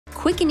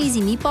quick and easy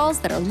meatballs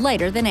that are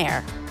lighter than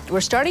air. We're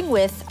starting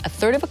with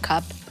 1/3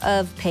 cup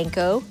of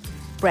panko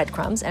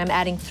breadcrumbs, and I'm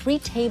adding 3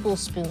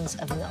 tablespoons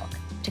of milk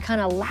to kind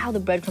of allow the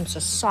breadcrumbs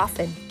to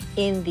soften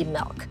in the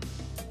milk.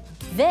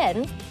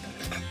 Then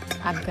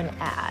I'm gonna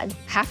add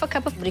 1/2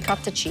 cup of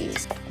ricotta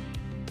cheese.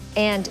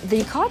 And the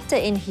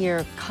ricotta in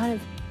here kind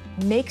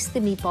of makes the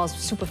meatballs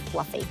super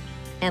fluffy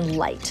and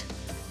light.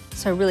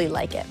 So I really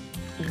like it.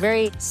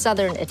 Very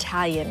Southern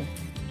Italian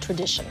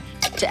tradition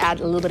to add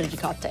a little bit of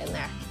ricotta in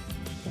there.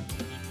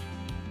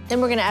 Then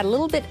we're gonna add a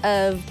little bit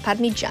of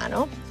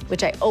Parmigiano,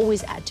 which I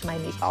always add to my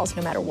meatballs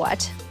no matter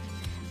what.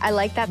 I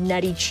like that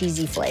nutty,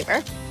 cheesy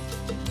flavor.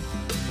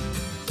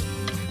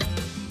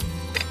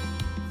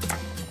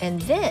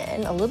 And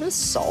then a little bit of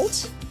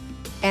salt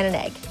and an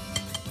egg.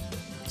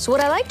 So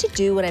what I like to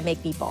do when I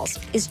make meatballs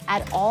is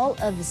add all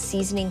of the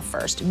seasoning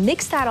first,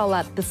 mix that all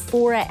up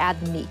before I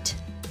add the meat.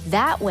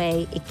 That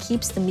way, it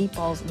keeps the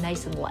meatballs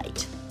nice and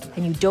light,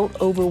 and you don't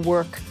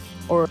overwork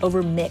or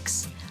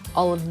overmix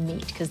all of the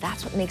meat, because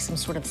that's what makes them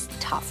sort of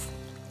tough.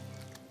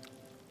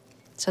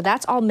 So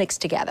that's all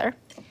mixed together.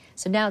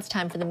 So now it's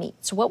time for the meat.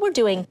 So what we're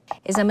doing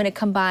is I'm gonna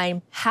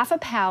combine 1/2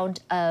 pound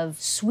of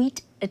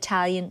sweet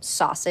Italian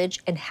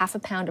sausage and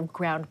 1/2 pound of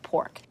ground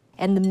pork.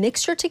 And the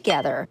mixture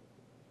together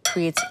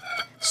creates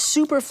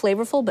super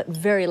flavorful but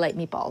very light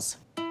meatballs.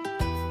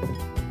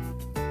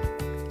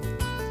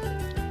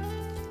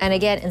 And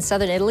again, in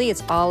Southern Italy,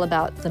 it's all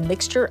about the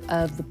mixture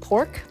of the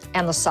pork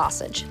and the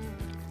sausage.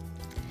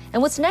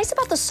 And what's nice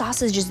about the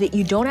sausage is that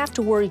you don't have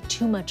to worry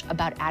too much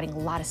about adding a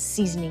lot of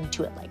seasoning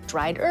to it, like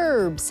dried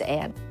herbs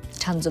and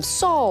tons of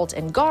salt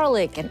and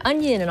garlic and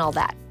onion and all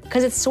that,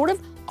 because it's sort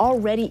of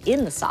already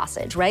in the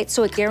sausage, right?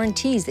 So it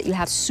guarantees that you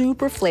have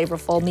super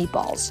flavorful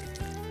meatballs.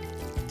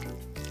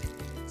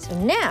 So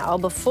now,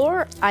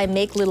 before I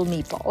make little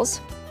meatballs,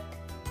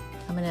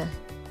 I'm gonna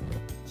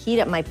heat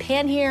up my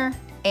pan here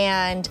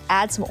and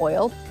add some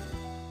oil,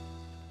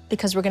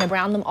 because we're gonna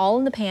brown them all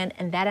in the pan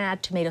and then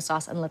add tomato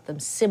sauce and let them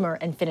simmer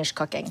and finish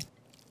cooking.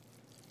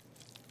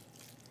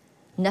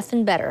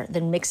 Nothing better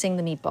than mixing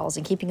the meatballs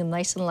and keeping them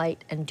nice and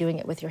light and doing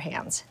it with your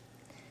hands.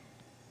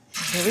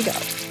 Here we go.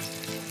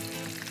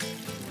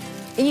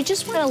 And you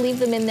just wanna leave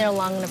them in there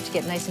long enough to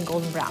get nice and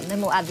golden brown.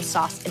 Then we'll add the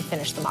sauce and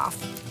finish them off.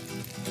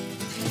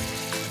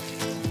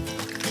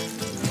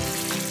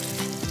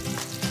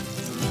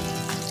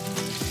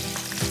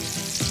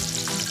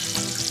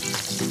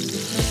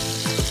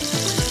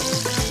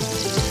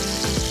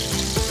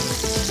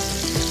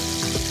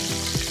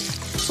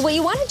 So what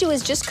you want to do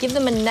is just give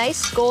them a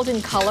nice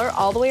golden color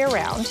all the way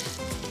around.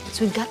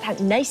 So we've got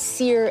that nice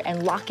sear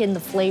and lock in the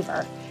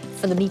flavor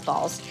for the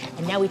meatballs.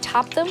 And now we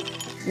top them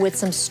with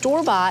some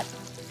store-bought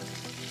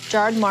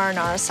jarred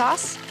marinara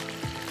sauce.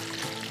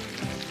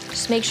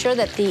 Just make sure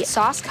that the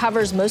sauce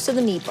covers most of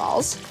the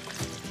meatballs.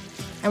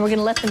 And we're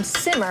gonna let them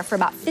simmer for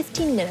about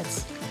 15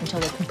 minutes until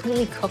they're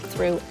completely cooked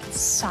through,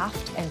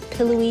 soft and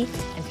pillowy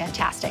and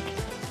fantastic.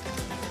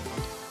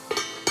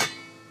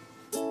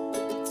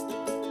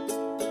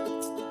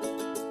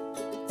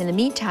 In the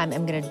meantime,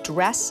 I'm gonna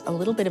dress a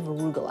little bit of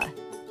arugula,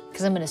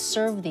 because I'm gonna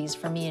serve these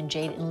for me and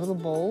Jade in little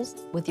bowls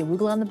with the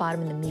arugula on the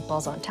bottom and the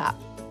meatballs on top.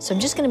 So I'm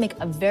just gonna make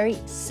a very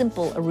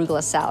simple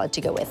arugula salad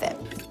to go with it.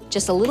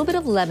 Just a little bit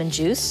of lemon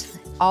juice,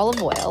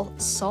 olive oil,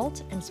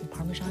 salt, and some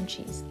Parmesan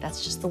cheese.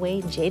 That's just the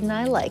way Jade and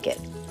I like it.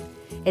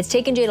 It's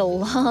taken Jade a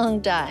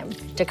long time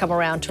to come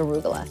around to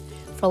arugula.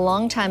 For a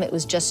long time, it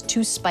was just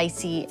too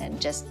spicy and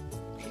just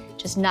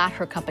not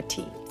her cup of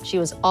tea. She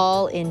was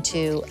all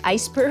into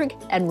iceberg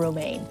and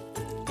romaine.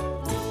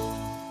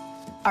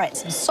 All right,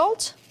 some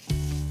salt.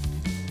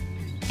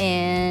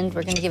 And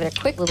we're gonna give it a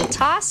quick little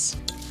toss.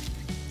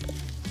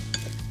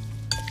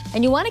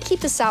 And you wanna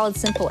keep the salad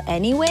simple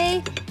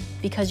anyway,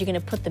 because you're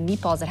gonna put the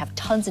meatballs that have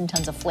tons and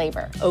tons of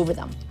flavor over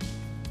them.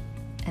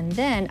 And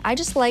then I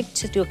just like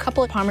to do a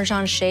couple of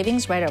Parmesan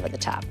shavings right over the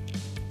top.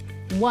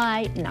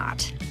 Why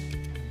not?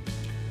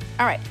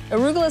 All right,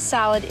 arugula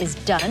salad is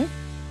done.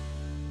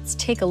 Let's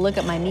take a look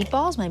at my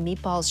meatballs. My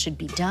meatballs should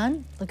be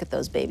done. Look at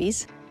those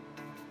babies.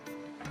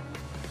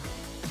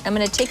 I'm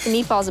gonna take the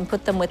meatballs and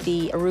put them with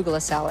the arugula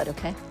salad,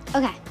 okay?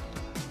 Okay.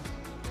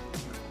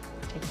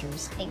 Take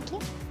yours. Thank you.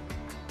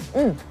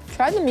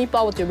 Try the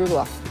meatball with the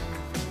arugula.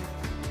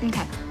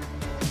 Okay.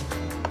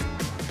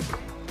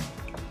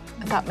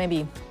 I thought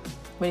maybe,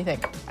 what do you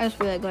think? That's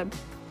really good.